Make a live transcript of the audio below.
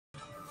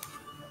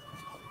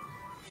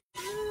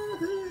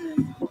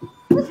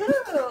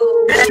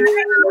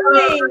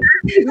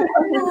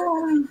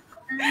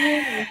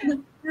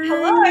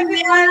Hello,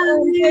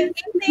 everyone. Good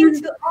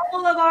evening to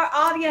all of our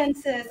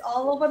audiences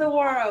all over the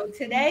world.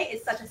 Today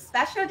is such a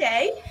special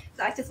day.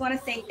 So I just want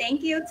to say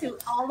thank you to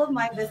all of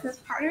my business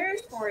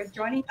partners for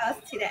joining us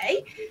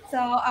today.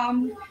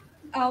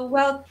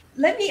 Well,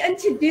 let me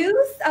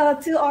introduce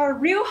to our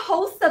real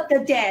host of the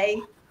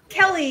day,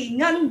 Kelly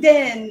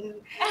Nguyen.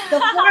 The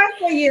floor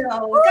for you.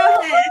 Go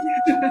ahead.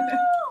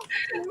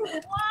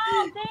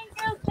 Wow,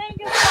 thank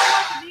you so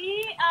much,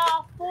 Dee,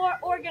 for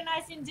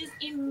organizing this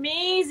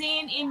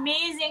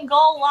amazing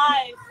go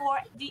live for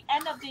the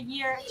end of the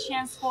year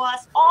chance for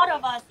us, all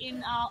of us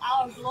in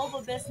our global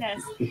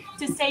business,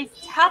 to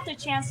have the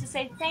chance to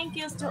say thank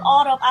yous to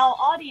all of our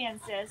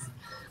audiences.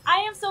 I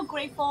am so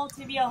grateful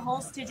to be a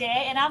host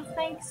today, and I'm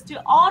thanks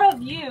to all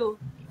of you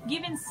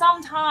giving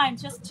some time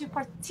just to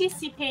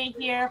participate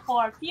here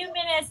for a few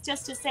minutes,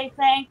 just to say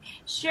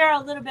share a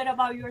little bit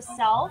about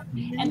yourself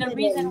and the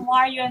reason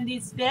why you're in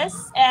this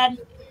biz and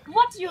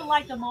what do you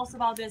like the most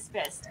about this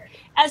biz.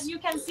 As you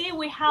can see,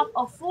 we have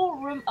a full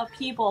room of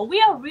people.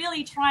 We are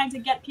really trying to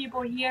get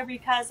people here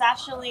because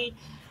actually,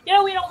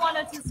 we don't want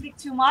to speak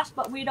too much,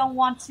 but we don't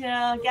want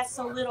to get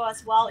so little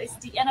as well. It's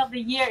the end of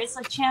the year. It's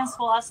a chance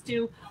for us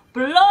to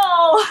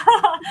blow.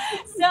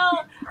 So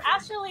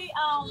actually,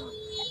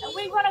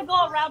 we're going to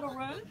go around the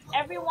room.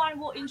 Everyone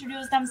will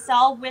introduce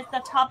themselves with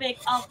the topic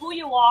of who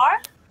you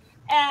are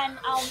and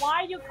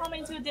why you come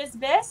into this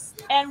biz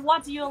and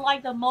what do you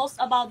like the most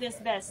about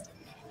this biz.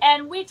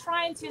 And we're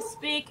trying to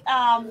speak,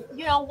 1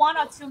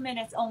 or 2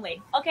 minutes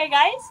only. Okay,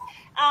 guys?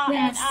 Yes.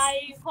 And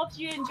I hope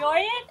you enjoy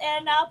it.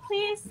 And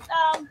please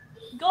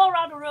go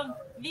around the room.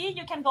 V,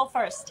 you can go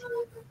first.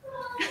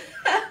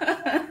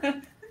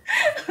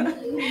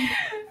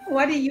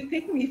 Why did you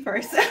pick me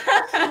first? Because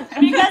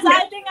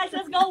I think I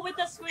just go with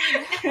the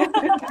screen.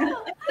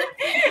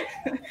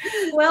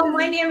 Well,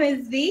 my name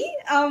is V.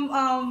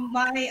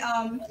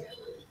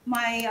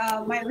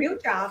 My real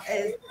job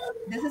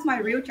this is my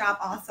real job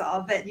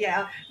also, but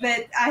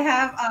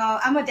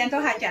I'm a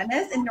dental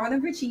hygienist in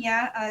Northern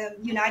Virginia,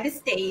 United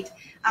States.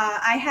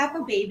 I have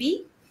a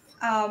baby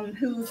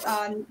who's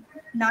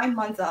 9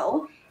 months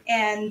old,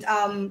 and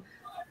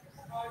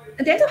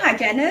a dental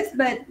hygienist,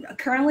 but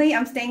currently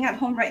I'm staying at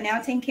home right now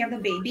taking care of the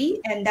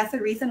baby, and that's the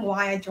reason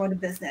why I joined the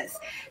business.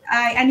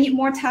 I need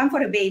more time for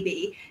the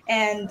baby,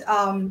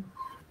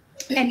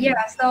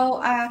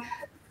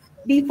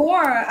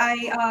 before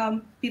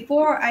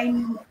I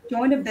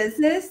joined the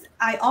business,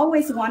 I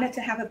always wanted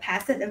to have a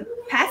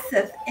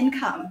passive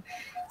income.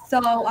 So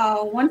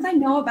once I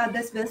know about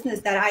this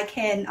business that I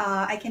can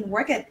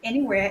work at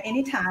anywhere,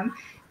 anytime,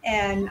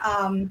 and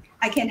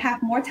I can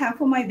have more time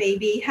for my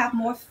baby, have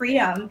more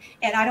freedom,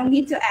 and I don't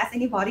need to ask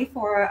anybody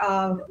for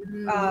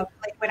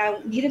like when I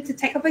needed to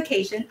take a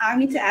vacation, I don't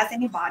need to ask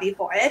anybody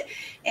for it.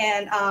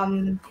 And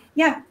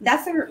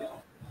that's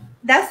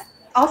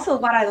also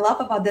what I love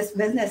about this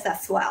business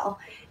as well.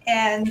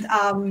 And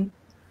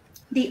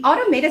the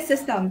automated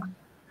system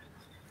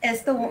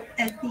is the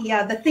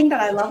thing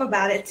that I love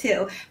about it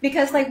too,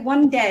 because like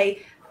one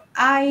day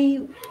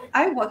I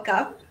woke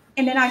up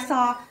and then I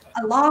saw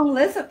a long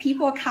list of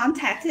people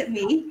contacted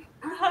me.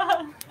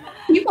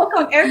 People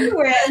from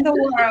everywhere in the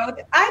world.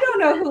 I don't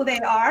know who they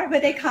are,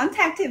 but they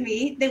contacted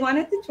me. They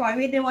wanted to join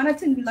me. They wanted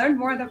to learn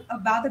more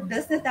about the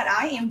business that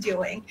I am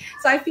doing.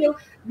 So I feel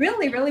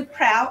really, really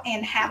proud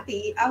and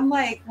happy. I'm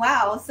like,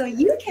 wow, so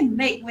you can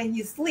make when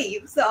you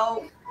sleep.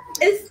 So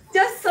it's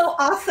just so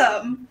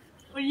awesome.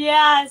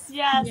 Yes.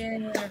 Yeah.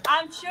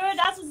 I'm sure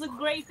that is a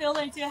great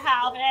feeling to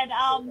have, and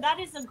that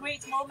is a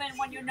great moment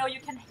when you know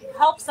you can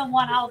help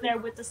someone out there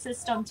with the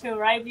system too,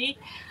 right, V?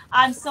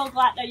 I'm so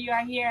glad that you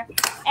are here.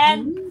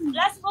 And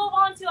let's move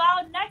on to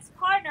our next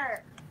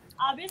partner,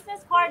 our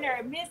business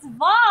partner, Miss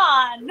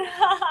Vaughn.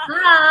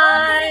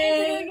 Hi.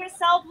 Introduce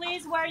yourself,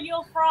 please, where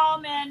you're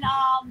from, and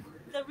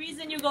the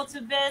reason you go to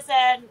biz,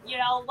 and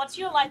what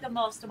you like the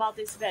most about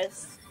this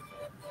biz.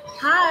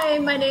 Hi,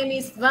 my name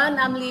is Van.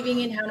 I'm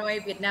living in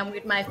Hanoi, Vietnam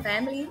with my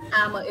family.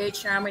 I'm a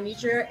HR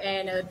manager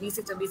and a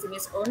digital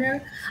business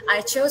owner. I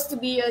chose to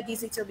be a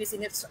digital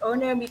business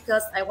owner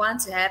because I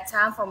want to have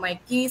time for my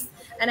kids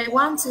and I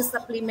want to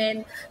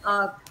supplement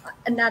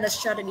another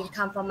short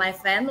income for my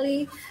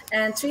family.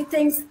 And 3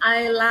 things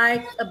I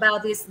like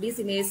about this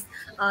business.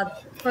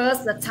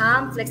 First, the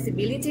time,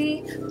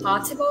 flexibility,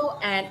 portable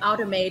and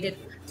automated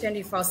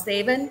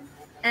 24/7.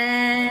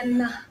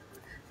 And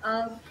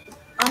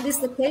on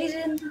this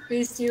occasion,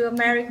 wish you a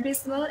Merry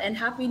Christmas and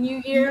Happy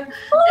New Year, and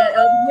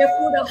a year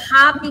full of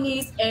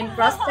happiness and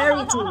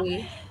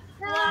prosperity.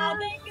 Wow,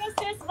 thank you,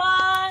 Sis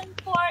Van,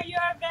 for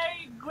your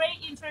very great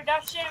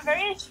introduction.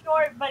 Very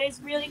short, but it's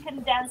really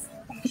condensed.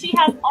 She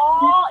has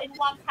all in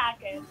one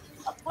package.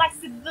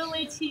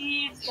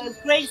 Flexibility, the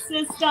great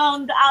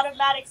system, the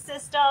automatic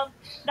system.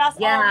 That's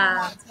all we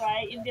want,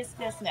 right, in this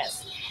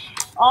business.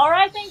 All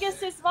right, thank you,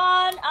 Sis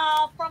Van,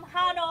 from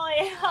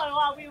Hanoi.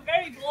 Wow, we're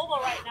very global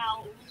right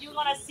now. You're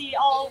going to see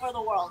all over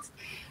the world.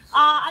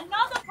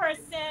 Another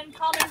person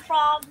coming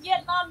from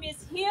Vietnam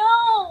is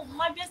Hill,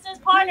 my business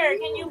partner,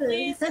 can you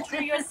please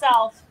introduce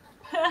yourself?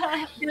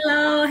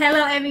 Hello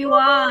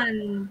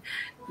everyone.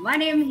 My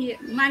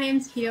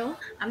name's Hiếu.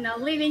 I'm now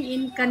living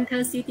in Cần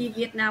Thơ City,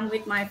 Vietnam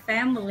with my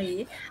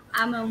family.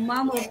 I'm a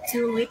mom of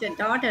two little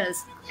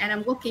daughters, and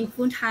I'm working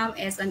full time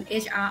as an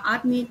HR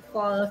admin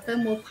for a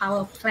thermal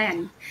power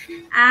plant.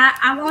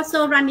 I'm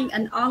also running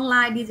an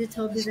online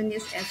digital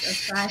business as a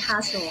side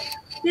hustle.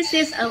 This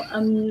is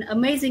an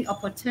amazing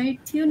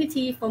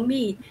opportunity for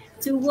me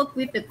to work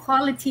with the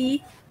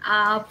quality,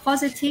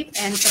 positive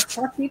and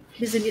supportive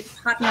business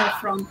partner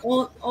from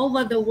all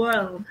over the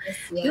world.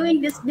 Doing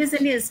this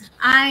business,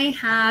 I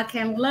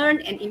can learn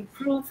and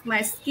improve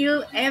my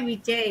skill every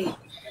day.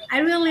 I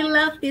really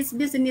love this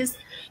business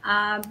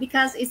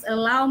because it's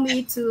allow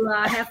me to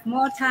have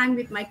more time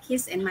with my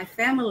kids and my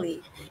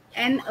family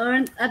and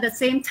earn at the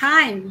same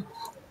time.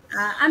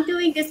 I'm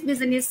doing this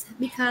business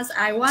because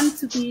I want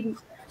to be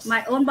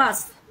my own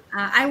boss.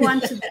 I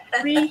want to be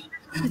free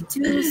to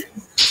choose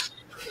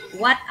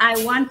what I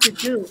want to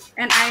do,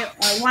 and I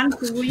want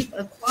to live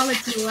a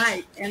quality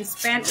life and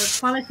spend a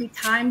quality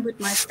time with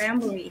my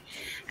family,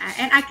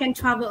 and I can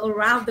travel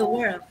around the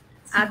world.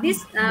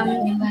 This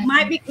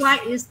my big why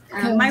is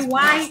my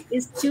why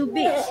is too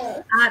big.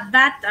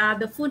 That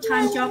the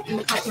full-time job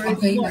in corporate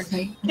world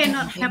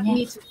cannot help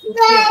me to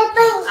fulfill,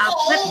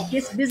 but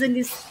this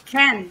business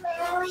can.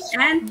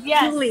 And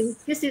truly,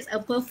 Yes. this is a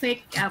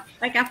perfect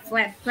backup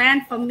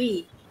plan for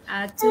me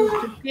to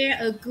prepare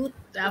a good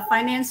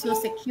financial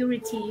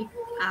security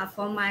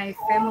for my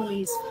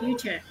family's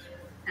future.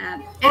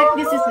 And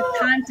this is the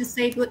time to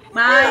say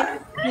goodbye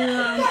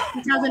to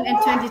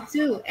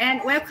 2022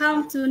 and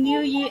welcome to new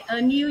year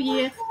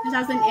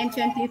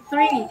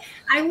 2023.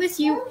 I wish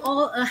you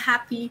all a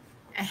happy,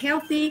 a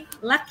healthy,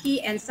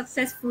 lucky, and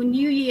successful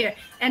new year.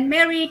 And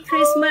Merry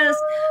Christmas.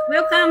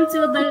 Welcome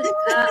to the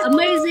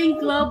amazing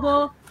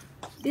global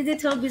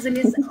digital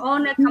business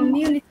owner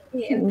community.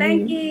 And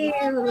thank you.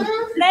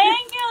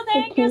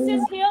 Thank you,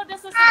 Sis Hill.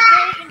 This is a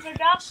great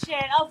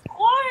introduction. Of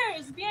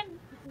course,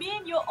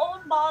 being your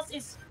own boss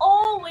is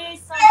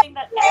always something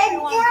that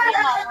everyone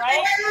dream of,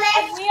 right?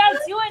 And we are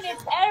doing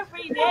it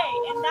every day,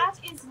 and that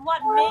is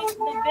what makes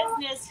the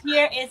business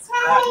here is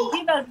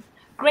give a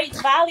great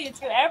value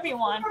to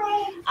everyone.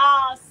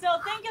 So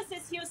thank you,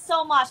 Sis Hill,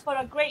 so much for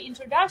a great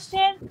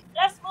introduction.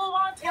 Let's move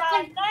on to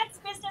our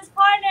next business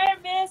partner,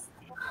 Miss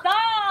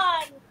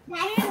Tan.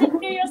 Please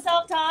introduce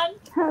yourself, Tan.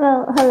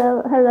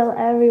 Hello,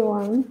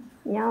 everyone.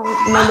 Yeah,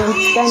 my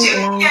name's Tân,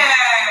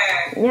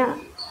 and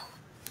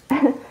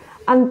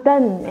I'm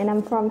Tân, and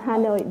I'm from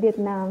Hanoi,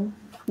 Vietnam.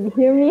 You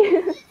hear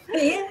me?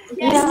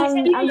 Yes, I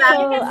can hear you. You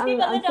can speak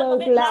a little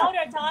bit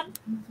louder, Tan.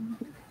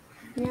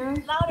 Yeah.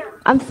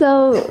 Louder. I'm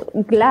so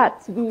glad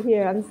to be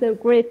here. I'm so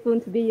grateful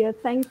to be here.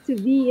 Thanks to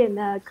V and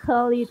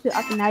Curly to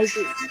organize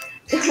it.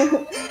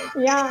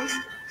 Yeah.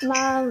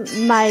 I'm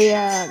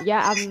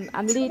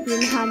living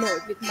in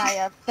Hanoi with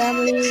my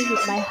family,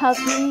 with my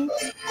hubby,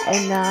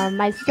 and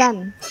my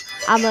son.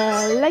 I'm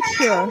a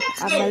lecturer.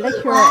 And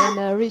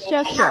a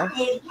researcher.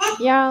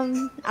 Yeah,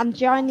 I'm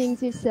joining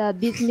this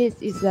business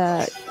is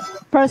a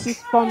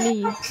process for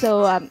me.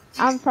 So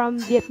I'm from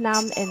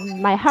Vietnam,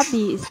 and my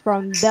hubby is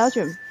from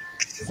Belgium.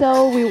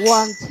 So we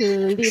want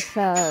to live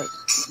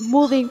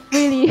moving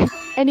freely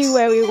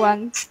anywhere we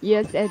want.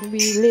 Yes, and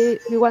we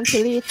want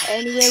to live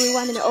anywhere we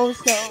want and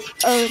also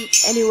earn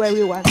anywhere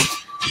we want.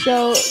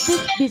 So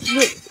this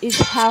business is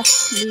help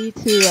me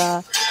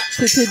to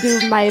do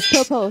my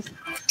purpose.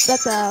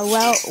 But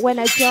when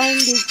I joined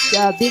this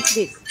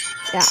business,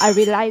 I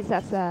realized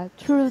that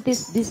through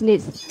this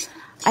business,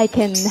 I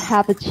can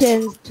have a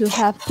chance to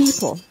have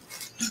people.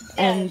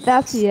 And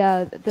that's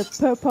the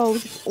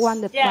purpose.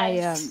 One of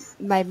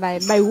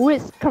my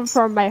wish come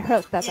from my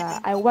heart that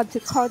I want to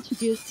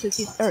contribute to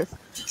this earth,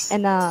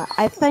 and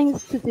I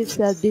thanks to this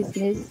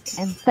business,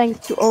 and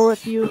thanks to all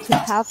of you to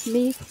have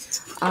me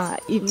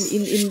in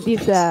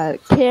this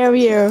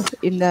career,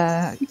 in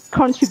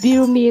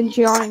contribute me and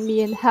join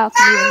me and help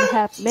me and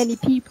have many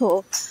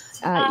people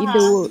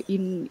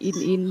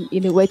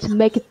in a way to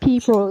make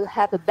people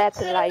have a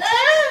better life.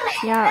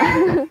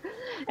 Yeah.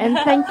 And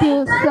thank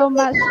you so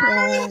much.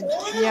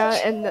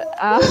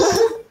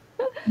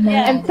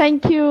 And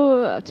thank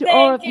you to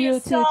all of you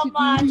to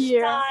be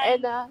here.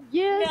 And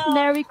yes,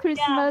 Merry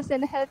Christmas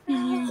and Happy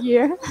New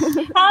Year.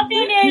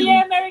 Happy New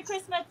Year, Merry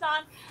Christmas,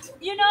 Don.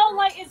 You know,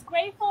 like, it's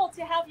grateful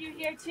to have you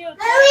here too.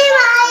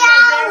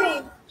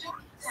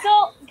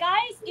 So,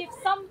 guys, if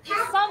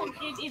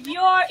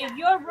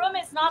your room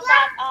is not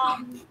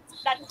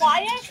that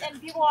quiet and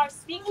people are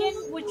speaking,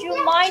 would you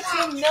mind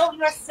to mute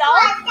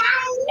yourself?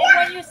 And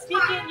when you're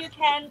speaking, you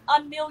can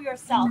unmute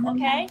yourself,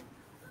 okay?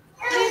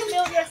 Please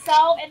mute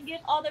yourself and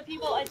give other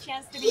people a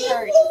chance to be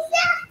heard.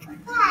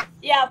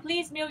 Yeah,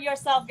 please mute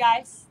yourself,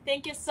 guys.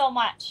 Thank you so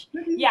much.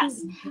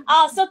 Yes.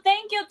 So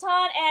thank you,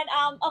 Ton,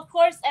 and of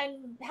course,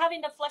 and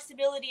having the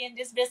flexibility in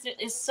this business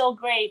is so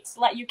great.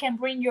 Like you can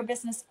bring your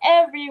business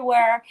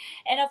everywhere,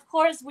 and of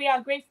course, we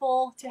are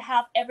grateful to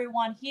have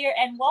everyone here.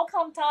 And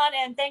welcome, Ton,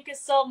 and thank you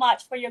so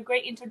much for your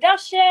great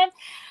introduction.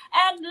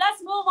 And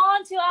let's move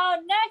on to our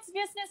next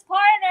business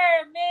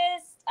partner,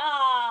 Miss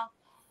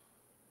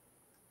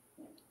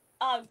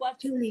what?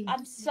 Julie.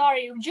 I'm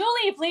sorry,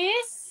 Julie,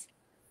 please.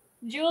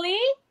 Julie,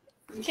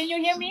 can you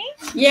hear me?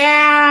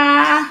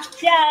 Yeah.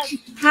 Yes.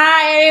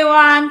 Hi,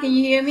 everyone. Can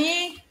you hear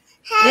me?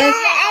 Yes,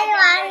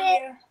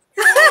 everyone.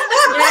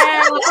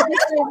 Yeah.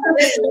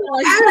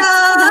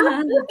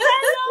 Hello.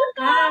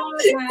 Hello.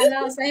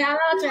 Hello. Say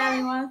hello to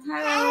everyone.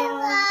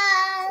 Hello.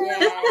 Yeah,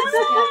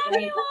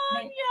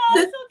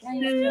 so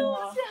cute.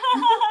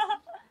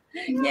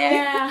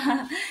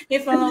 Yeah, he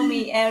follow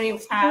me every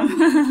time.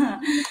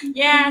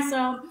 Yeah,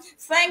 so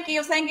thank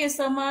you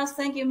so much.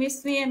 Thank you,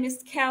 Miss V and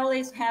Miss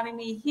Kelly, for having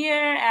me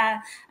here.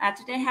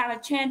 Today I have a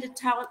chance to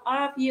talk with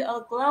all of you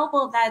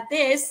global like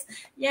this.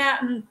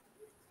 Yeah,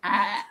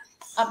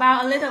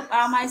 about a little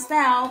about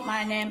myself.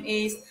 My name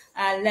is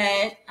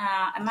Lê.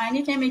 My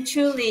nickname is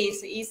Julie.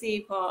 It's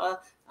easy for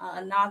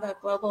another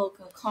global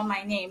to call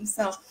my name.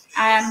 So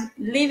I am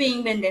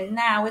living in London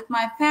now with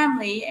my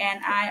family,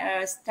 and I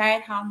am a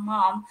stay-at-home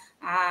mom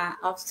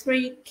of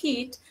 3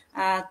 kids,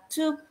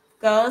 2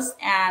 girls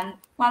and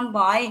 1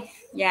 boy.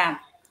 Yeah.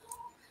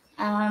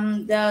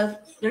 The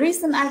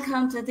reason I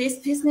come to this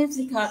business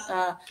because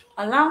a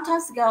long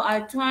time ago I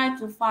tried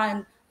to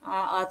find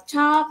a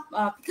job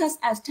because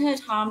I stay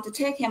at home to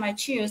take care of my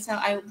children. So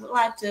I would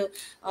like to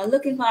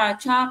looking for a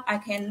job I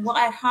can work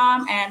at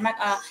home and make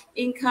a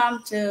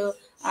income to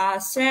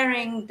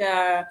sharing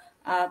the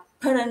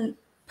parent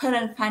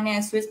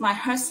finance with my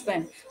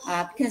husband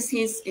because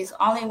he's is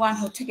only one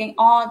who taking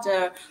all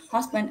the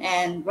husband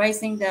and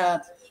raising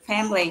the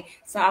family.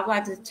 So I would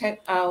like to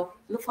take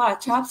look for a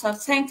job. So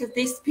thanks to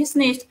this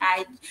business,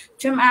 I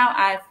jump out,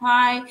 I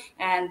find,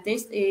 and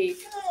this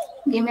is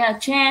give me a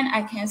chance.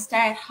 I can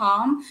stay at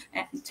home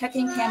and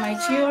taking care of my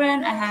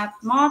children. I have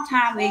more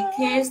time with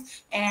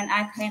kids, and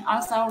I can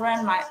also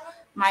run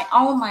my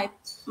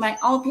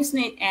own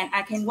business, and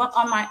I can work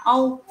on my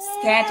own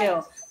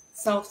schedule.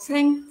 So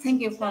thank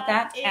you for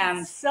that.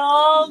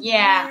 So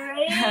yeah,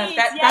 great.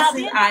 that's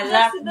it. I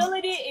love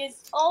flexibility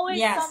is always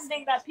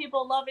something that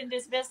people love in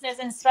this business,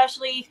 and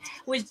especially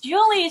with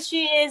Julie,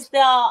 she is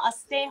a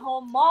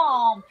stay-home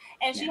mom,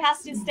 and she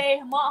has to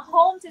stay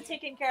home to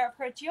taking care of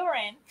her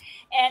children.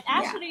 And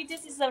actually,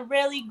 this is a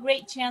really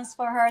great chance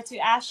for her to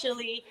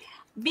actually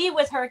be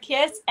with her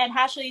kids and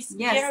actually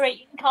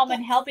generate income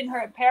and helping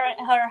her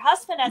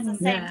husband at the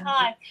same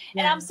time.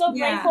 And I'm so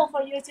grateful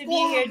for you to be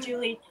here,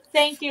 Julie.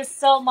 Thank you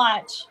so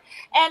much.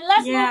 And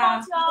let's move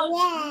on to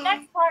our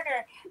next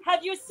partner.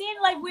 Have you seen,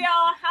 like, we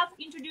all have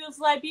introduced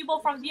like people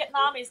from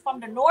Vietnam is from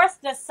the north,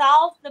 the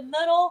south, the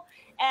middle,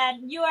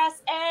 and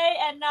USA,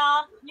 and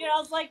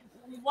it's like,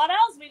 what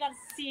else we gonna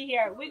see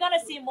here? We're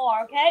gonna see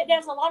more. Okay,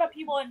 there's a lot of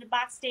people in the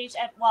backstage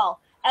as well,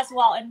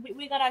 and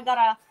we're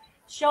gonna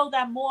show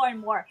them more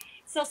and more.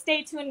 So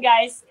stay tuned,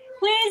 guys.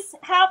 Please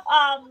have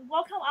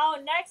welcome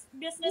our next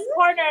business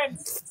partner,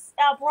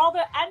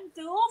 brother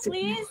Andu.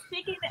 Please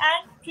speak in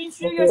and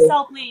introduce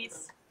yourself,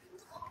 please.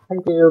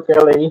 Thank you,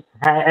 Kelly.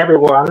 Hi,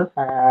 everyone.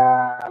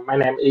 My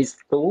name is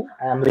Tu.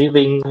 I'm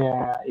living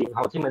in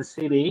Ho Chi Minh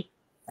City.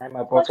 I'm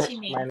a project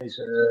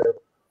manager.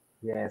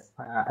 Yes,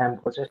 I'm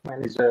project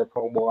manager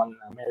for one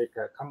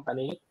American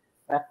company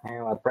that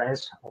have a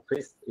branch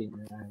office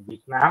in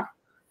Vietnam.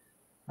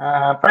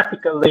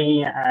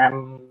 Practically,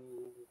 I'm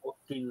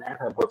working as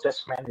a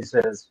project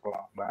manager for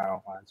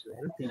about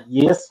 20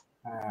 years.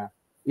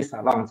 It's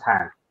a long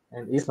time,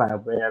 and it's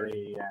a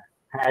very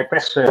high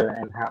pressure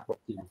and hard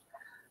working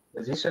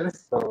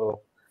positions.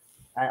 So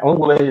I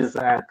always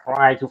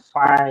try to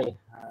find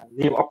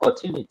new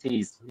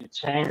opportunities, new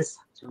chance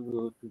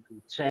to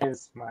change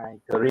my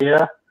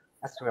career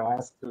as well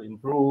as to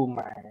improve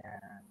my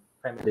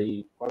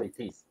family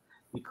qualities,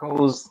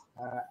 because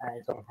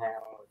I don't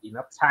have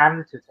enough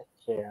time to take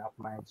care of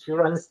my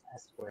children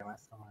as well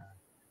as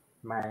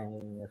my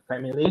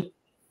family.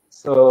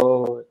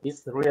 So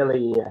it's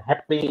really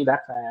happy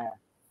that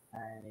I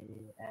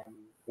am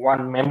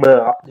one member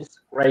of this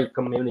great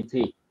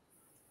community,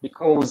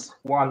 because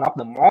one of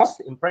the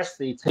most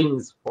impressive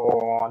things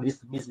for this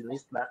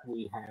business that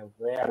we have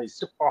very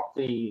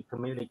supportive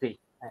community.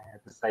 I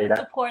have to say that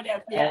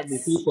supportive, the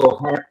people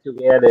have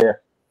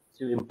together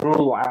to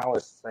improve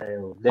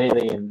ourselves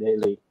daily,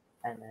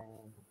 and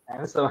I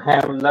also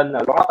have learned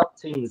a lot of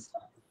things,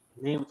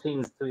 new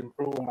things to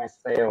improve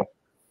myself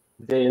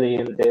daily,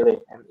 and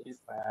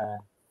it's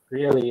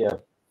really a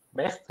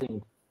best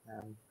thing.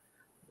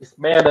 It's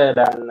better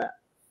than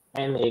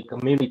any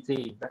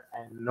community that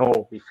I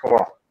know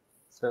before.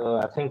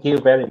 So thank you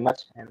very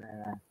much, and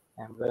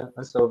I'm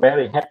also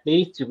very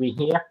happy to be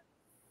here.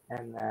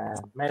 And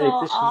Merry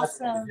Christmas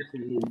and Happy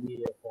New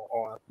Year for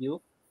all of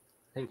you.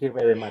 Thank you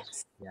very much.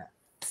 Yeah.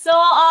 So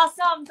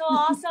awesome, so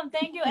awesome.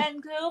 Thank you,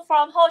 Andrew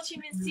from Ho Chi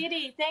Minh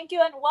City. Thank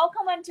you and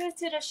welcome Andrew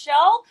to the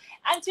show.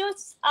 Andrew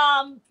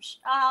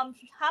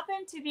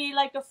happened to be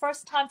like the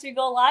first time to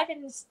go live,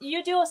 and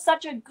you do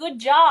such a good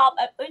job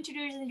at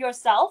introducing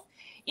yourself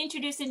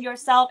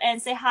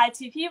and say hi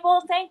to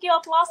people. Thank you,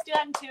 applause to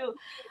Andrew.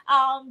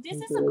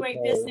 This is a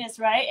great business,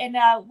 right? And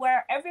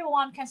where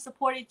everyone can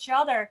support each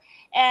other.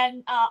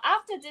 And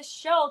after this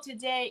show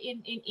today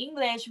in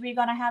English, we're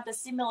gonna have the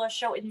similar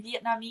show in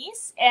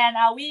Vietnamese, and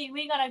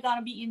we're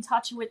gonna be in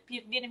touch with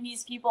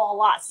Vietnamese people a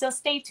lot. So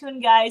stay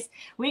tuned, guys.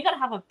 We're gonna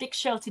have a big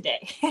show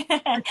today.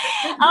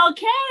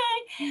 Okay,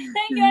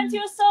 thank you,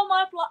 Andrew, so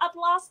much.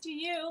 Applause to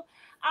you.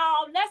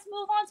 Let's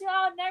move on to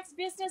our next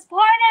business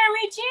partner,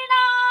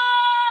 Regina.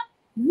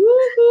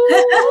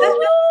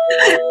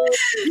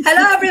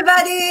 Hello,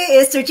 everybody.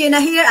 It's Regina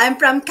here. I'm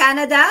from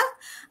Canada.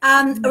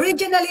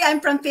 Originally,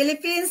 I'm from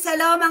Philippines.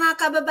 Hello, mga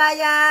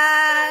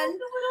kababayan.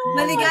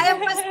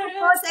 Maligayang Pasko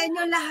po sa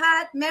inyong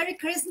lahat. Merry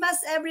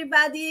Christmas,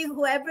 everybody,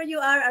 whoever you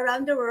are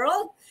around the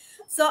world.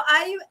 So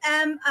I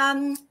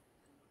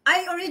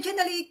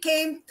originally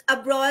came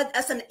abroad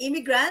as an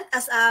immigrant,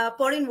 as a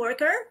foreign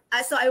worker.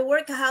 So I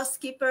work a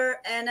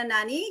housekeeper and a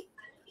nanny.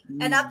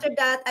 And after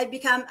that, I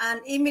become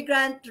an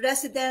immigrant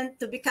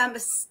resident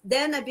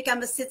then I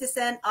become a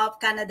citizen of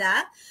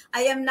Canada.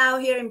 I am now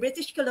here in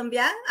British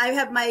Columbia. I'm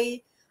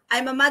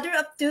a mother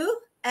of two,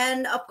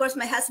 and of course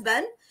my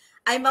husband.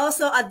 I'm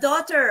also a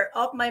daughter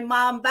of my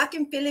mom back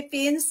in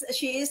Philippines.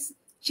 She is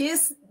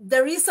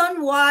the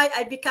reason why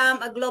I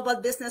become a global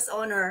business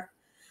owner.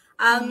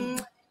 I'm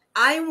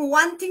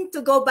wanting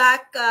to go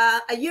back.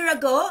 A year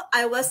ago,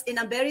 I was in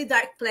a very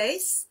dark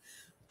place.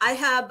 I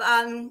have,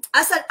 I'm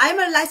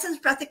a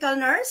licensed practical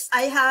nurse.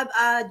 I have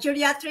a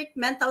geriatric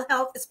mental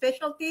health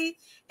specialty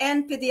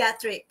and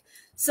pediatric.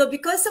 So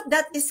because of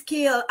that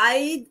skill,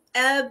 I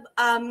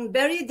am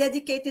very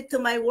dedicated to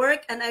my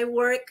work, and I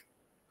work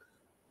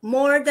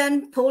more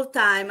than full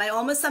time. I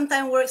almost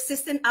sometimes work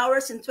 16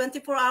 hours in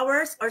 24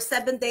 hours or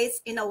 7 days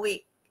in a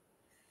week.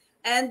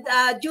 And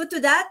due to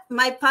that,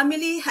 my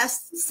family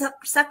has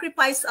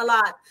sacrificed a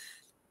lot.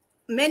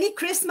 Many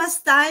Christmas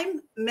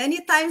time,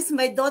 many times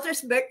my daughter's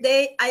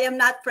birthday, I am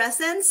not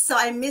present, so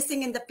I'm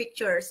missing in the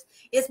pictures.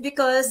 It's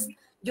because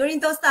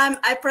during those times,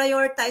 I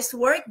prioritize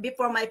work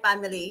before my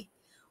family.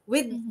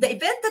 With the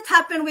event that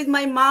happened with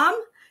my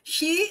mom,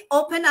 she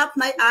opened up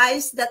my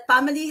eyes that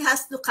family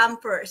has to come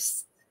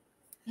first.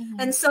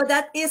 And so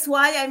that is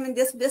why I'm in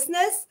this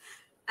business.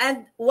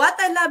 And what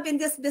I love in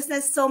this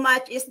business so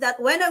much is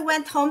that when I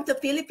went home to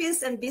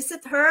Philippines and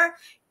visit her,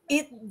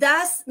 it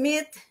does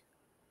meet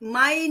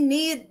my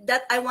need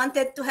that I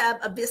wanted to have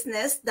a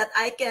business that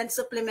I can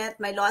supplement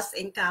my lost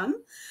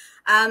income.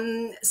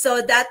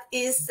 So that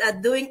is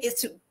doing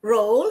its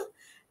role.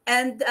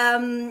 And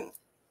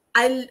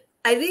I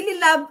really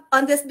love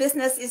on this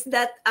business is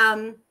that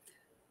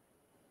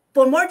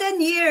for more than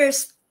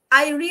years,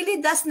 I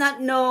really does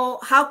not know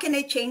how can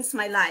I change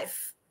my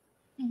life.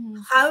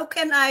 How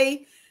can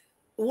I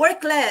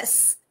work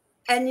less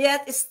and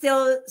yet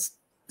still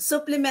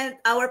supplement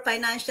our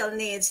financial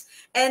needs?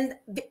 And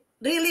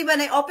really,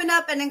 when I open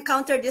up and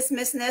encounter this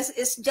business,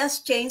 it's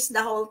just changed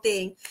the whole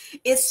thing.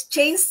 It's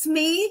changed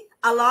me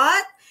a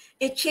lot.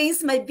 It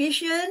changed my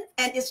vision,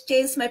 and it's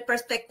changed my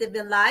perspective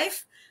in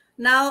life.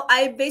 Now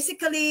I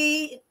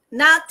basically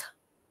not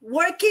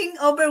working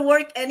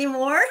overwork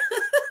anymore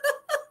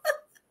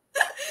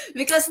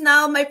because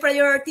now my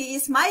priority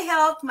is my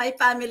health, my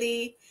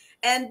family,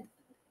 and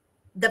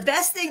the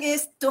best thing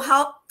is to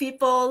help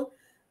people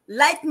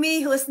like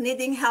me who's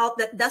needing help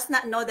that does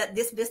not know that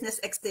this business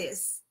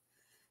exists.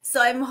 So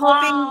I'm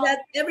hoping that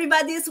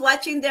everybody is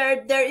watching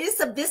there is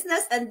a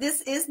business, and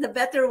this is the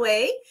better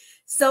way.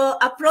 So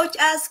approach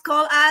us,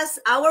 call us.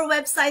 Our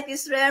website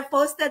is there,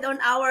 posted on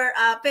our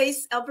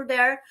page over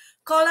there.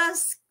 Call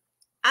us,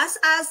 ask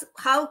us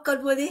how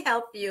could we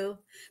help you.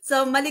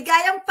 So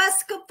maligayang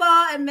Pasko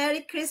po and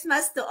Merry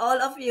Christmas to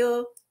all of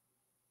you.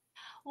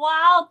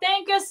 Wow,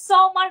 thank you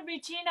so much,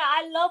 Regina.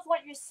 I love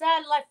what you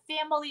said, like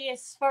family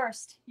is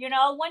first. You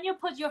know, when you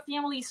put your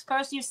families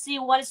first, you see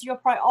what is your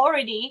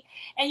priority,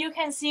 and you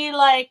can see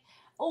like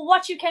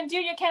what you can do.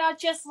 You cannot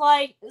just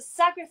like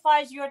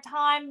sacrifice your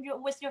time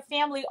with your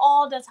family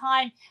all the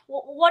time.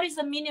 What is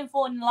the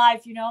meaningful in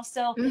life, you know?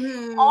 So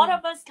all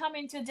of us come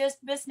into this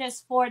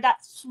business for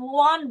that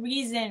one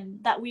reason,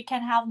 that we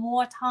can have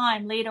more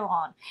time later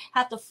on,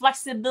 have the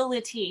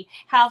flexibility,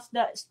 have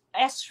the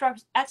extra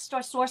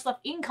source of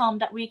income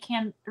that we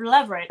can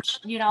leverage,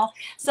 you know.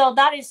 So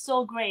that is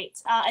so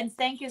great, and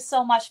thank you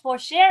so much for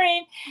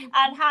sharing,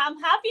 and I'm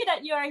happy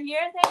that you're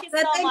here. Thank you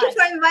so much. Thank you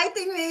for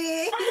inviting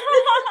me.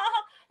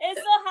 It's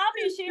so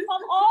happy. She's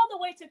from all the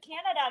way to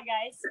Canada,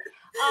 guys.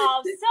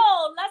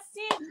 So let's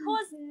see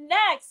who's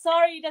next.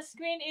 Sorry, the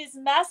screen is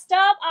messed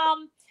up.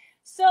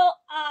 So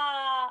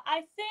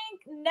I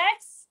think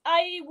next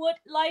I would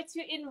like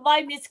to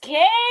invite Miss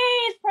Kate.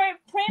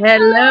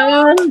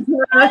 Hello,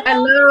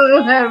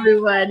 hello,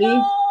 everybody.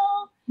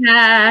 Hello.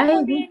 Hi. Thank you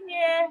for being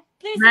here.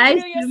 please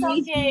Nice introduce to yourself,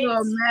 meet Kate.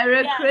 you.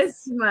 Merry Yes.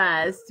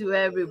 Christmas to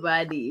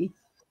everybody.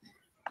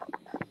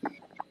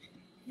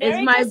 Is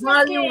Merry my Christmas,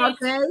 volume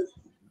Kate. okay?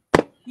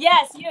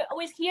 Yes,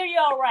 we hear you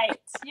all right.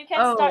 You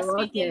can start Oh,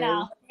 speaking okay.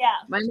 now. Yeah.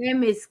 My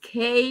name is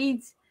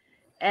Kate,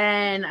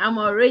 and I'm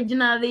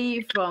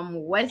originally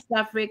from West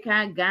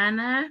Africa,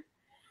 Ghana,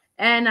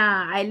 and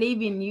I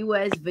live in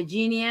U.S.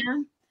 Virginia.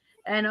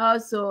 And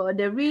also,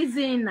 the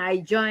reason I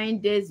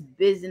joined this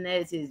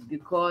business is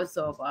because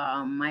of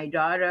my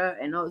daughter,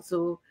 and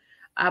also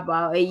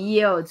about a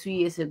year or 2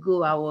 years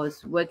ago, I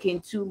was working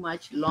too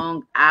much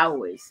long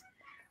hours.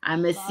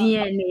 I'm a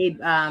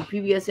CNA.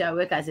 Previously, I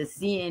worked as a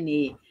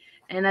CNA,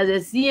 and as a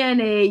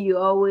CNA, you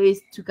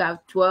always took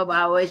out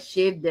 12-hour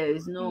shift. There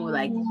is no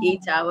like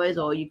 8 hours,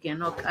 or you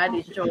cannot cut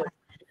it short.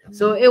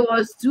 So it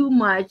was too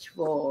much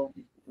for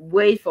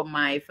wait for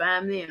my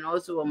family and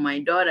also for my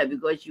daughter,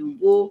 because you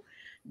go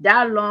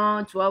that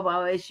long, 12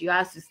 hours, she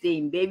has to stay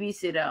in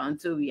babysitter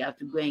until we have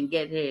to go and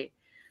get her.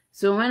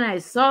 So when I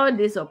saw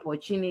this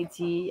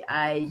opportunity,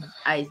 I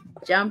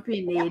jumped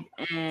in it.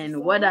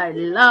 And what I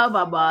love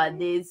about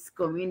this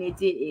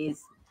community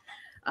is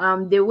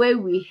the way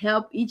we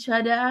help each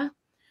other,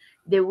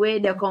 the way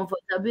the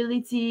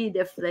comfortability,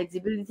 the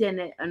flexibility,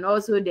 and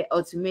also the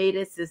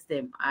automated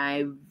system.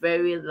 I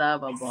very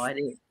love about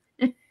it.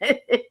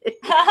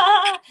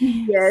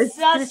 Yes.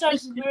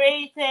 Such a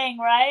great thing,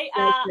 right?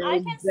 That's I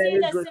a can see very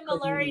the good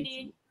similarity.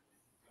 community.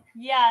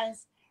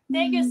 Yes.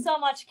 Thank you so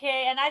much,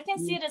 Kay. And I can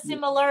see the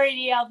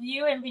similarity of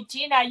you and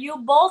Regina. You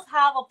both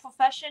have a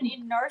profession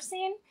in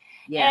nursing.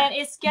 Yeah. And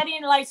it's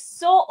getting like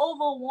so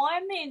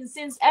overwhelming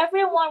since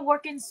everyone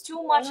working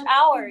too much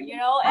hour, you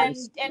know, and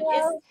it's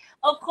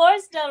of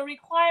course the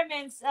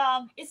requirements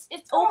it's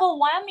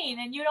overwhelming,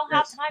 and you don't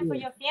have That's time for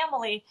true. your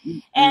family.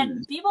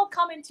 And people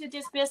come into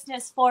this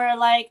business for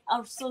like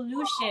a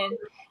solution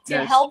to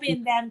That's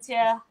helping them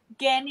to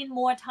gaining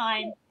more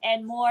time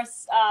and more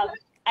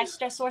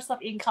extra source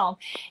of income.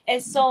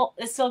 It's so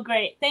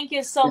great. Thank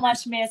you so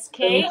much, Miss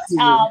Kate.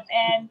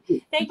 And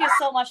thank you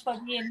so much for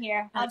being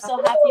here. I'm so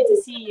happy to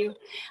see you.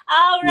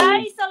 All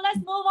right, so let's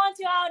move on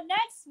to our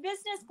next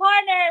business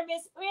partner,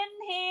 Miss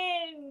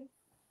Winhin.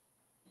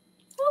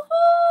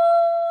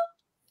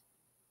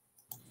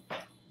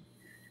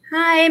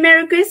 Hi,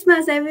 Merry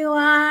Christmas,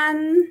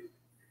 everyone.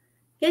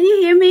 Can you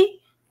hear me?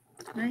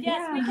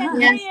 Yes, we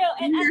can hear you.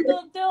 And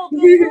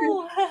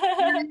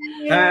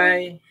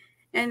Hi.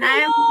 And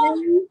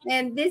I'm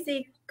and this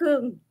is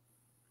Kung.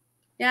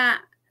 Yeah,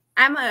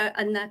 I'm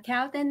an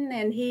accountant,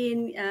 and he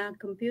in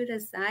computer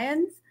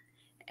science,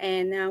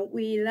 and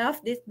we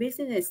love this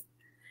business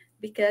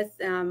because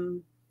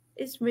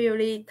it's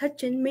really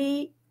touching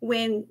me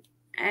when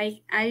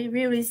I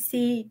really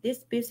see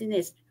this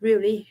business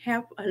really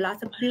help a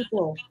lot of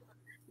people.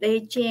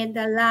 They change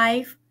their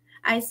life.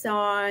 I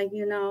saw,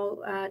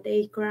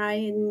 they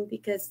crying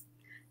because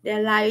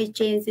their life is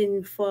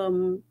changing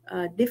from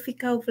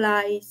difficult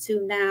life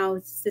to now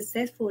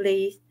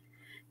successfully.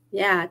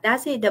 Yeah,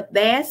 that's it, the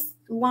best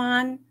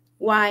one.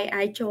 Why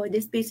I chose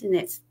this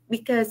business,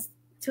 because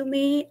to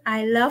me,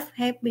 I love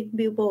helping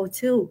people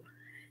too.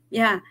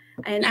 Yeah,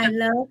 and I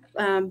love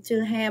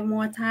to have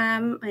more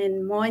time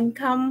and more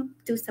income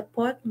to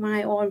support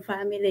my own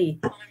family.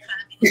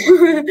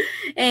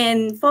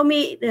 And for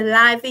me, the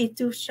life is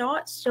too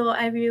short, so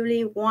I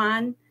really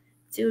want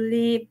to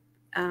live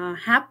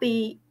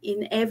happy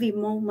in every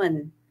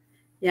moment.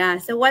 Yeah,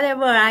 so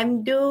whatever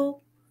I'm do,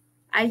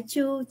 I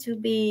choose to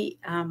be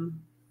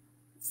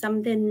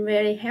something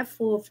very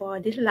helpful for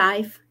this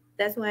life.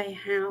 That's why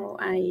how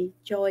I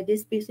join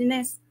this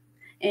business.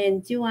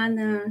 And do you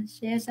wanna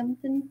share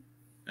something?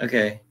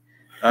 Okay.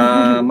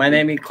 My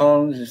name is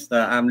Kong.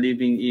 I'm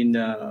living in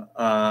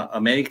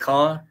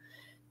America,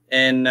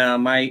 and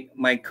my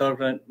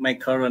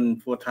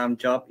current full-time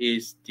job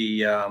is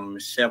the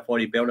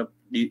SharePoint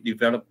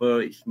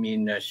developer. It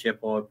means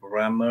SharePoint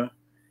programmer.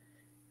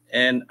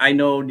 And I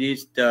know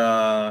this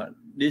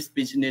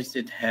business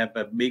it have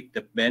a big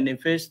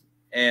benefits,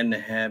 and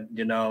have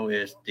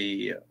is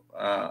the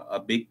a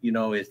big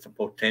is the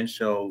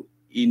potential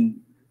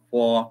in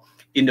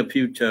the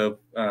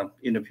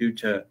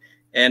future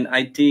and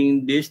I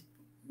think this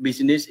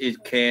business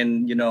it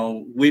can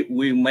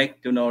we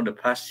make the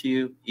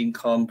passive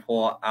income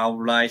for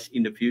our lives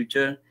in the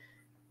future,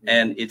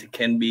 and it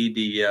can be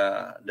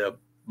the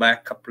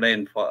backup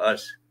plan for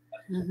us.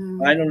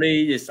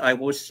 Finally, yes, I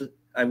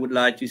would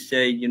like to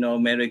say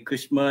Merry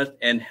Christmas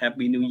and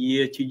Happy New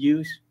Year to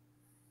you.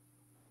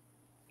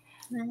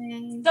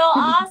 So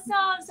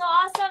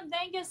awesome.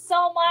 Thank you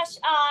so much,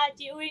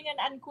 Jiwing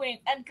and Queen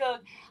and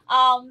Cook.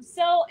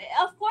 So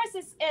of course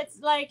it's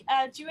like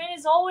Jiwing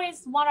is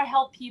always want to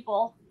help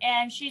people,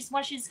 and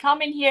when she's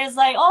coming here is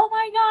like, oh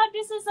my God,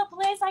 this is a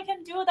place I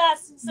can do that.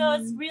 So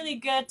it's really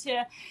good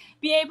to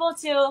be able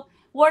to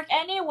work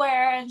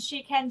anywhere, and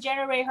she can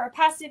generate her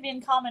passive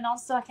income and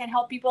also can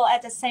help people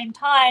at the same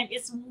time.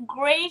 It's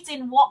great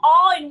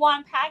all in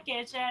one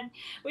package, and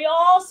we're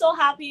all so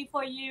happy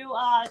for you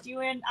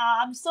doing.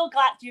 I'm so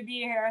glad to be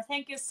here.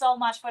 Thank you so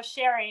much for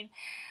sharing.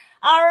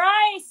 All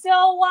right,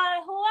 so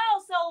who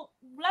else? So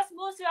let's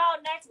move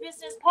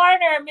business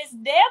partner, Miss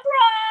Deborah.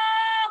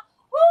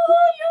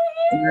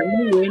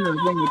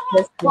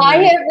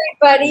 Hi,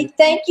 everybody.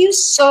 Thank you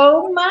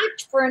so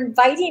much for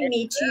inviting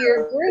me to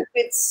your group.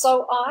 It's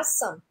so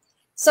awesome.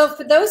 So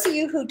for those of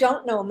you who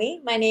don't know me,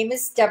 my name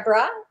is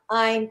Deborah.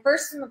 I'm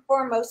first and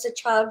foremost a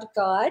child of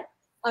God.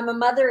 I'm a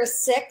mother of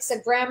 6, a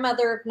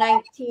grandmother of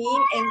 19,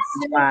 and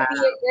soon to be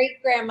a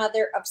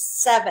great-grandmother of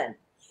 7.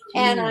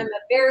 And I'm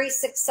a very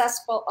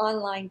successful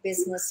online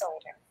business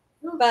owner.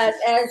 But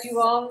as you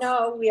all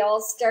know, we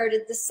all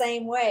started the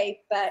same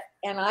way,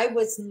 and I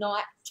was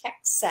not tech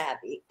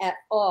savvy at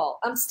all.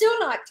 I'm still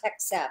not tech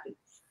savvy,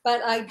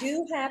 but I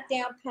do have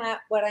down pat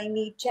what I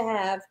need to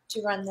have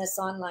to run this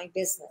online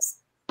business.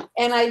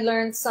 And I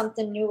learn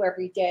something new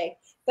every day.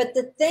 But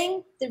the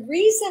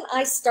reason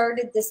I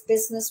started this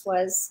business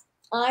was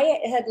I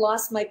had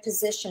lost my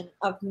position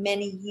of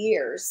many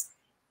years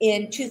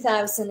in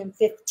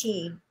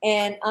 2015.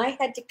 And I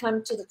had to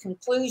come to the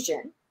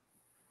conclusion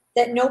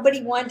that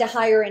nobody wanted to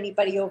hire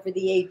anybody over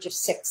the age of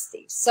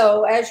 60.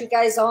 So as you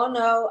guys all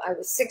know, I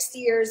was 60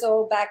 years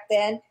old back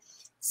then.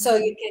 So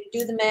you can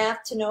do the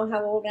math to know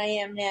how old I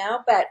am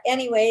now. But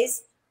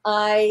anyways,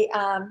 I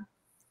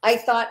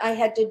thought I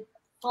had to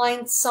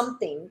find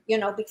something,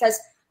 because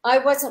I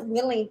wasn't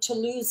willing to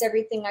lose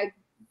everything I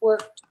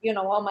worked,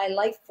 all my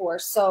life for.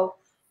 So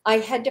I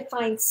had to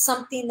find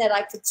something that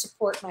I could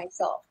support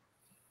myself.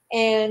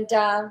 And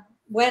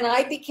when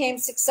I became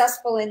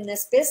successful in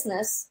this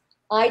business,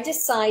 I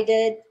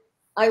decided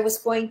I was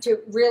going to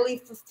really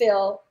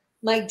fulfill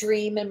my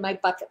dream and my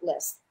bucket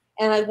list.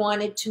 And I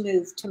wanted to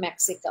move to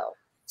Mexico.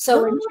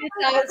 So in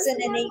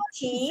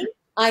 2018,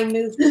 I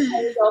moved to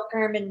Playa del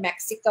Carmen,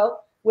 Mexico,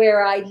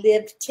 where I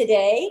live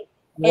today.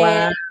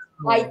 Wow. And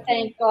I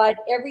thank God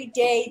every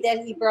day that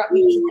he brought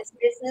me to this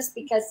business,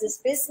 because this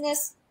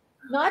business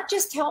not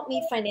just helped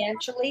me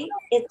financially,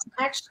 it's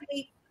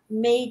actually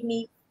made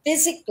me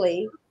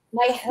physically.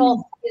 My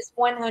health is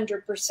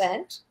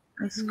 100%.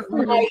 That's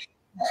cool. My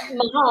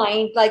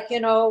mind,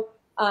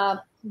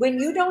 when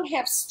you don't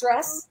have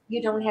stress,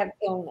 you don't have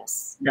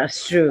illness.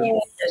 That's true.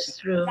 And, that's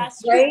true.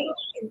 Right?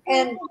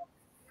 And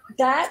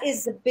that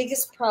is the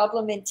biggest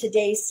problem in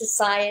today's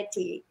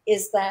society,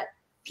 is that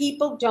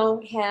people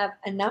don't have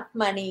enough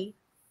money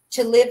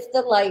to live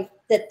the life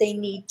that they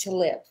need to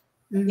live.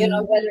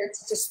 Whether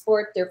it's to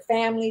support their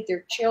family,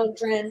 their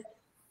children,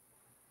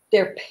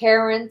 their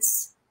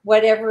parents,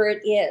 whatever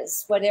it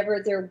is,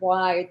 whatever their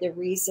why, their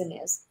reason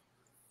is.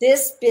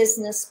 This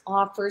business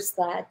offers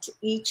that to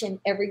each and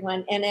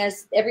everyone. And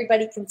as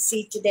everybody can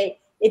see today,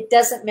 it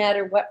doesn't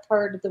matter what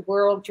part of the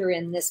world you're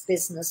in, this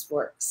business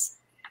works.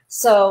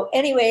 So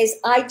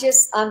anyways, I'm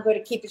going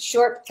to keep it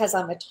short because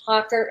I'm a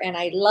talker and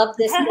I love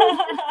this business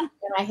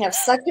and I have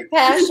such a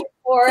passion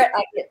for it.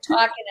 I get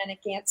talking and I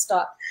can't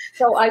stop.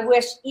 So I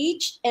wish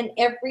each and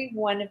every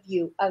one of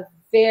you a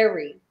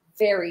very,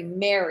 very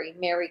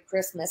Merry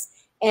Christmas,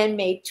 and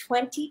may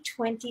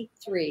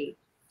 2023,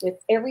 with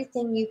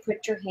everything you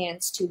put your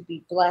hands to,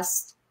 be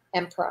blessed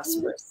and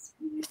prosperous.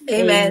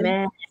 Amen.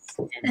 Amen.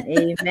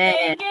 Amen.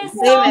 Thank you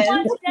so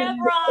much,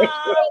 Deborah.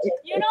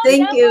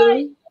 Thank Deborah,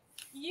 you.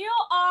 You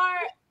are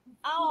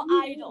our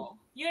idol.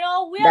 We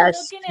are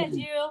looking at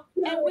you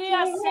and we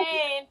are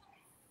saying,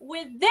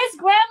 with this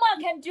grandma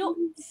can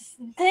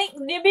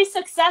be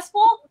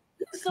successful,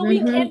 so we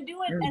can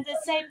do it at the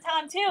same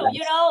time too.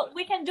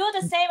 We can do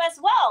the same as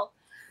well.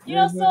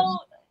 So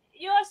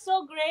you are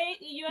so great.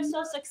 You are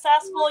so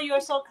successful. You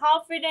are so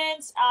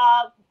confident.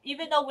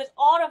 Even though with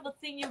all of the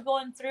thing you're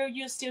going through,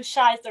 you still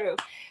shine through.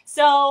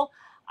 So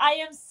I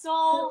am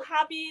so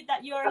happy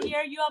that you're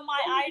here. You are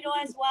my idol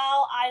as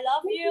well. I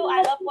love you.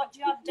 I love what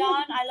you have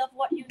done. I love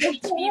what you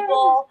teach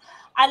people.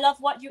 I love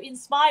what you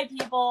inspire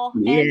people.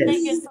 Yes. And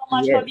thank you so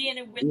much for being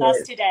with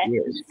us today.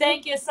 Yes.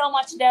 Thank you so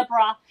much,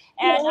 Deborah.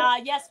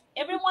 And yes,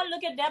 everyone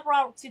look at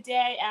Deborah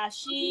today.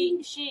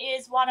 She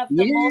is one of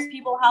the most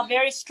people who have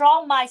very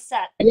strong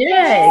mindset.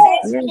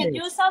 Yes. She says she can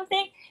do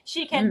something,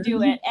 she can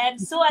do it.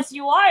 And so as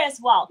you are as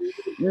well.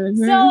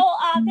 So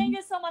thank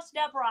you so much,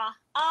 Deborah.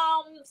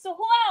 So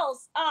who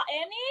else?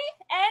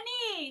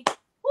 Annie.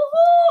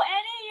 Woohoo!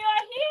 Annie, you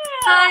are here.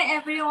 Hi,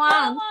 everyone.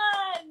 Come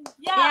on.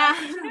 Yeah.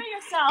 Introduce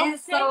yourself. And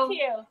Thank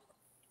you.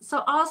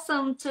 So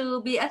awesome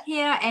to be up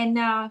here and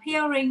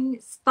hearing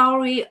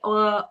story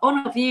all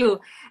of you.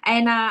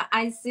 And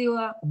I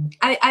feel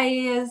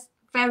I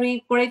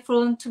very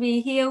grateful to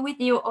be here with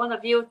you, all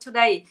of you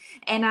today.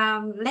 And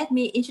let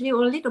me introduce a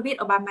little bit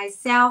about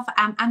myself.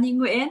 I'm Annie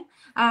Nguyen.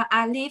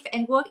 I live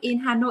and work in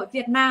Hanoi,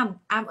 Vietnam.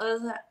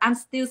 I'm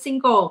still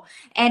single.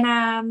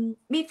 And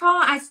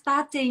before I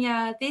starting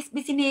this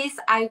business,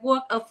 I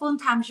work a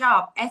full-time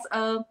job as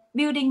a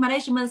building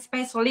management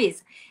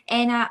specialist.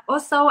 And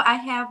also I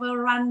have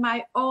run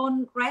my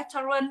own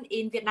restaurant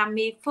in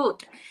Vietnamese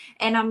food.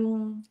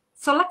 And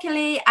so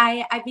luckily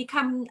I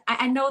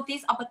know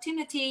this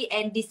opportunity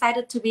and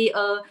decided to be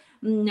a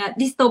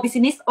digital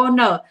business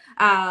owner.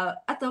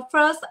 At the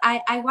first,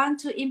 I want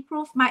to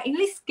improve my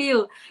English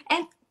skill.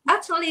 And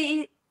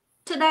actually,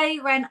 today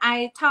when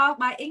I talk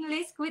by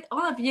English with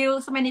all of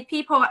you, so many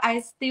people, I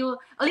still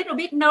a little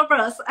bit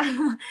nervous.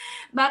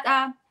 But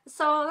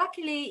so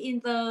luckily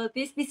in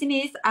this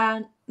business,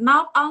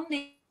 not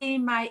only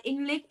my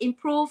English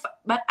improve,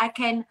 but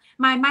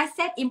my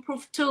mindset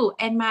improve too,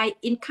 and my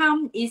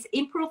income is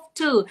improved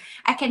too.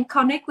 I can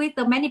connect with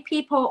the many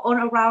people all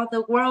around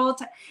the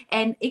world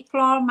and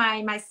explore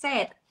my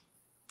mindset.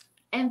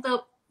 And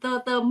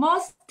the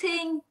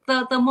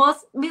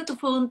most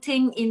beautiful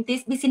thing in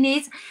this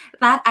business,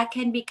 that I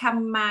can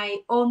become my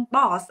own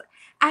boss.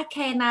 I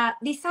can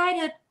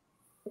decide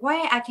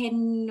where I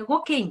can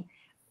working,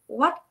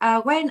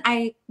 when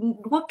I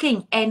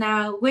working, and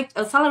with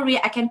a salary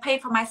I can pay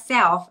for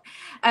myself.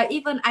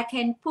 Even I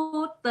can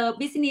put the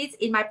business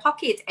in my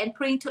pocket and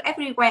print to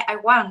everywhere I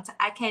want.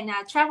 I can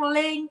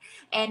traveling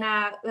and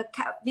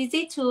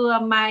visit to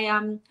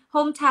my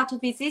hometown to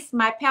visit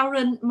my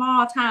parents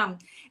more time.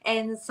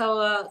 And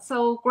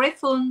so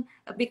grateful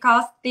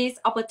because this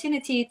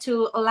opportunity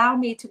to allow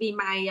me to be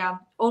my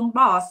own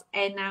boss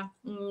and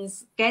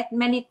get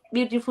many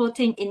beautiful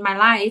things in my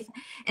life.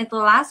 And the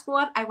last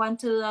word, I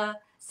want to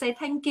say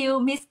thank you,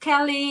 Miss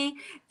Kelly,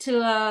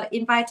 to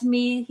invite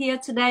me here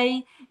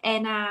today.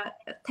 And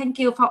thank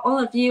you for all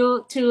of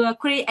you to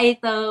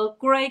create the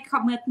great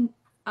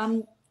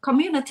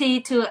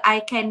community to I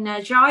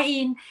can join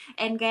in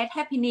and get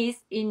happiness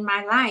in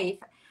my life.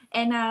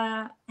 And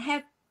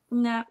have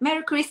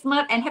Merry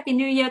Christmas and Happy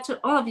New Year to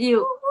all of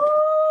you.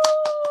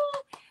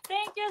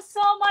 Thank you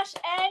so much,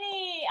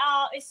 Annie.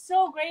 It's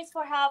so great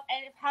for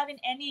having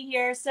Annie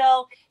here.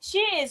 So she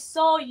is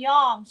so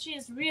young. She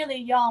is really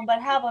young,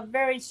 but have a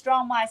very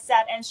strong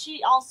mindset. And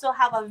she also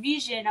have a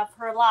vision of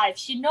her life.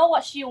 She know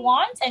what she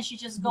wants, and she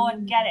just go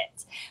and get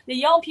it. The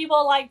young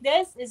people like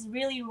this is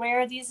really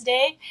rare these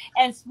days.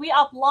 And we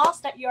applaud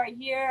that you're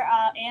here,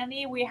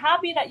 Annie. We're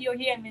happy that you're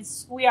here. And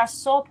we are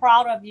so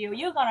proud of you.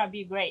 You're gonna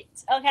be great.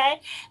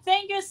 Okay.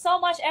 Thank you so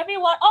much,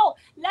 everyone. Oh,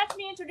 let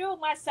me introduce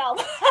myself.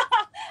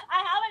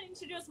 I haven't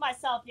introduced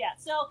myself yet.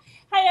 So,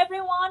 hi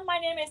everyone. My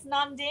name is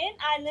Nandin.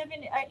 I live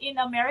in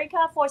America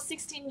for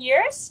 16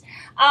 years.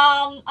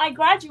 I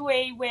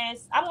graduate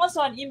with. I'm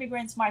also an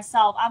immigrant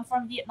myself. I'm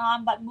from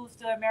Vietnam but moved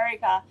to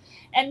America,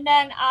 and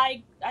then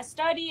I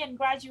study and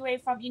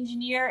graduate from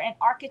engineer and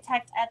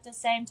architect at the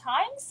same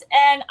times.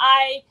 And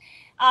I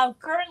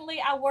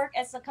currently I work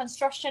as a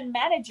construction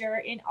manager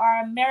in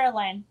our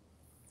Maryland,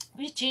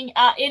 Virginia,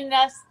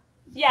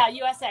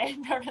 USA,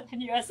 Maryland,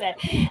 USA.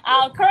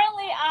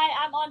 Currently,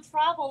 I'm on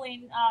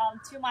traveling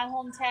to my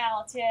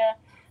hometown to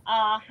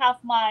have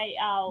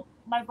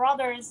my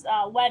brother's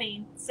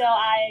wedding. So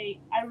I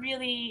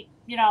really,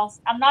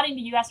 I'm not in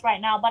the U.S. right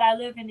now, but I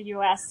live in the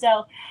U.S.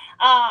 So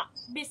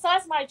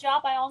besides my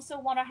job, I also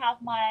want to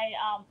have my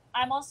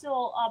I'm also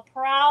a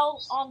proud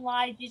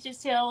online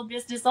digital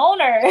business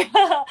owner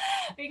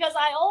because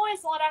I always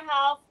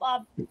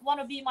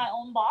want to be my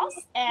own boss,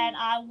 and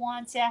I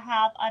want to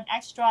have an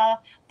extra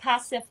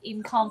passive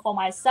income for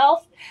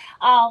myself.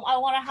 I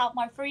want to have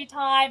my free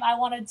time. I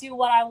want to do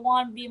what I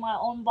want, be my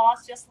own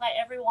boss, just like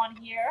everyone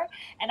here.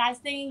 And I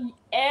think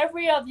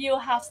every of you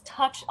has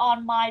touched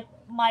on my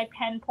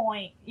pain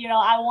point.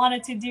 I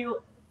wanted to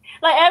do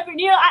like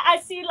I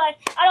see, like,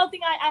 I don't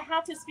think I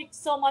have to speak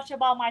so much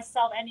about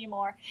myself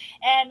anymore.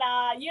 And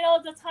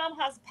the time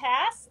has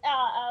passed,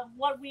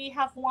 what we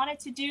have wanted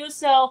to do.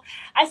 So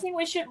I think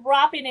we should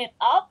wrapping it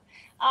up.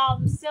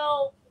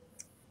 So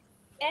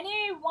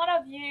any one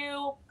of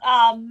you,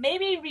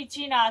 maybe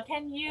Regina,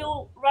 can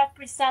you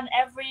represent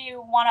every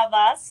one of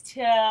us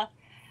to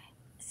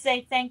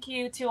say thank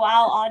you to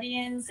our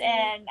audience,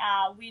 and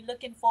we're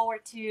looking forward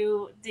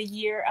to the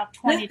year of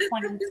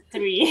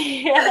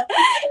 2023.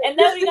 And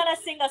then we're gonna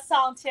sing a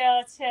song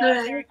to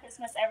Merry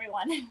Christmas,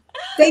 everyone.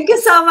 Thank you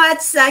so much,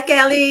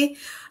 Kelly.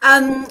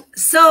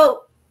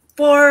 So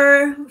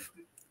for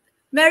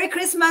Merry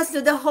Christmas to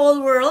the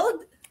whole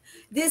world.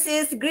 This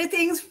is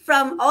greetings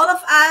from all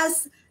of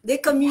us, the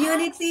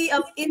community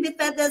of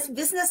independent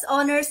business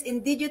owners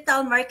in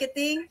digital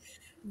marketing,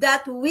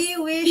 that we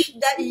wish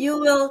that you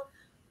will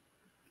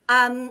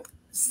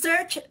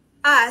search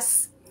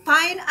us,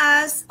 find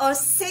us, or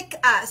seek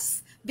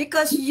us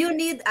because you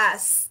need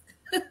us.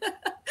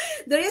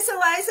 The reason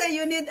why I say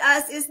you need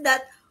us is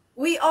that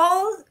we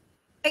all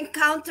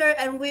encounter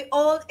and we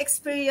all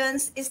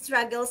experience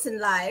struggles in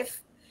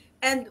life,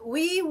 and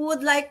we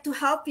would like to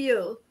help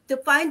you to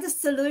find the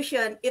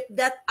solution if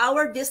that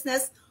our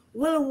business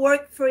will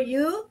work for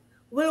you,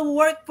 will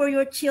work for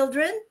your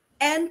children,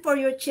 and for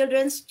your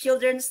children's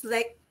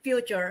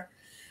future.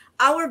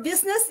 Our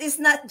business is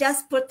not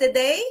just for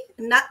today,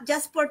 not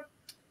just for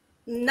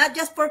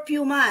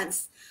few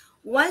months.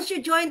 Once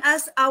you join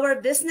us, our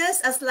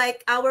business, as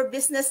like our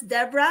business,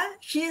 Deborah,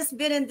 she has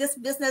been in this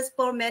business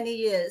for many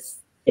years.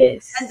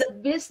 Yes. And the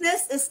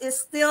business is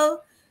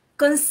still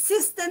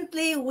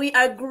consistently, we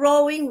are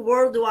growing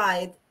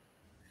worldwide.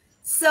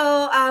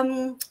 So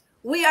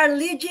we are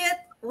legit,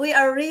 we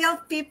are real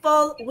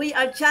people, we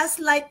are just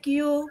like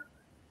you,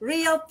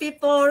 real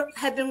people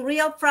having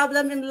real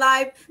problem in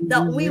life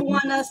that we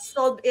want to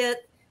solve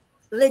it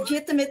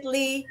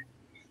legitimately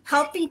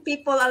helping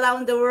people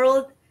around the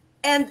world.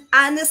 And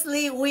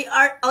honestly, we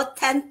are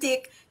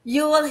authentic.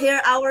 You will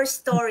hear our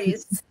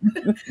stories.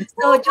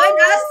 So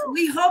join us.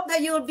 We hope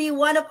that you will be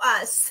one of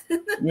us.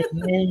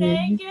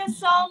 Thank you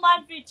so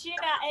much,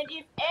 Regina. And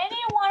if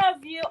any one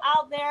of you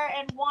out there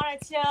and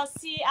wanted to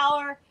see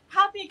our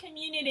happy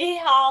community,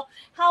 how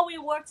we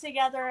work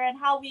together and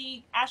how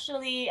we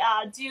actually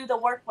do the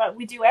work what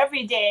we do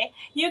every day,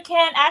 you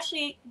can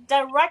actually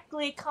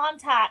directly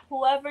contact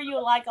whoever you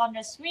like on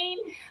the screen,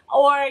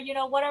 or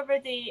whatever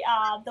the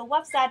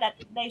website that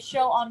they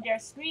show on their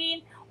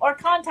screen, or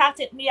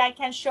contacted me. I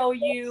can show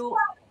you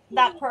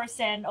that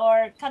person,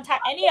 or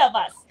contact any of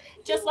us.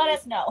 Just let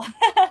us know.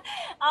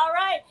 All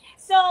right.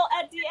 So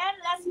at the end,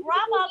 let's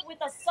wrap up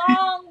with a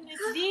song, Miss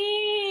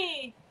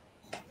D.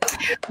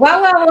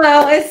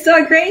 Well, it's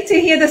so great to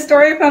hear the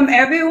story from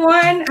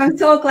everyone. I'm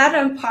so glad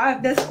I'm part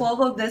of this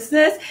global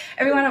business.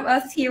 Every one of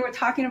us here, we're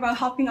talking about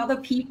helping other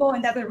people,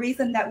 and that's the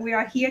reason that we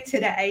are here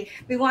today.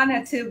 We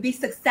wanted to be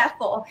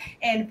successful,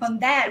 and from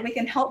that, we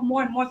can help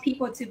more and more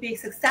people to be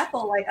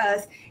successful like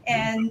us.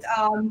 And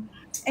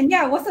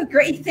yeah, what's a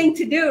great thing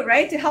to do,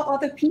 right? To help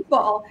other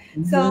people.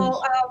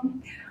 So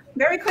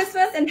Merry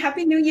Christmas and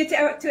Happy New Year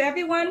to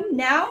everyone.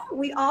 Now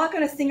we all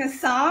going to sing a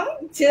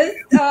song just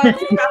to wrap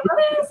up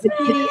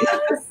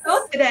the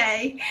show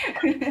today.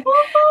 I'm going to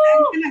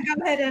go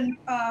ahead and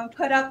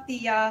put up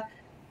the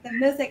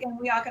music, and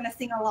we are going to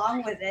sing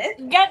along with it.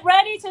 Get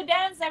ready to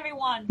dance,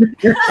 everyone.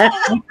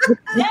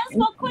 Dance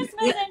for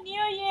Christmas and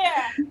New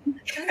Year.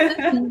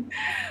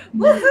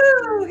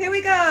 Woohoo! Here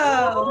we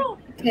go.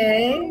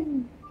 Okay.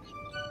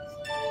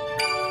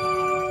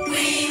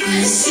 We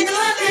wish you a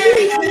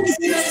Merry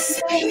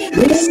Christmas. We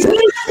wish you a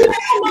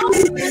Merry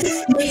Christmas.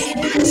 We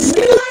wish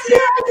you a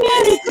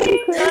Merry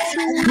Christmas.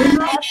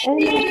 Happy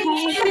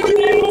New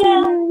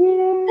Year.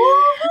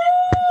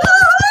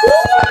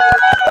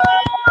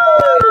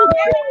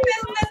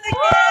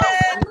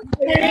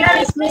 Merry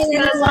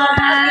Christmas,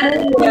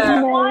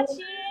 everyone.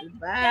 Watching.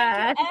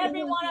 Thank you,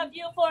 every one of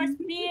you, for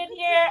being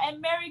here, and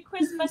Merry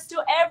Christmas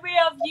to every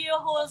of you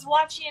who is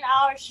watching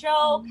our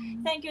show.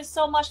 Thank you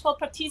so much for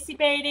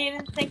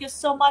participating. Thank you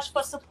so much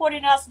for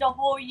supporting us the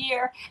whole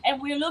year,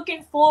 and we're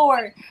looking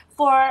forward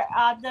for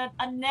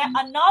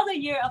another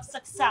year of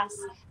success.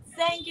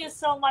 Thank you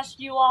so much,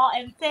 you all,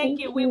 and thank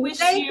you. We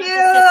wish you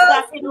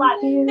success in life.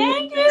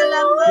 Thank you.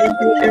 I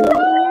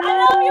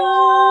love you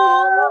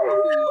all.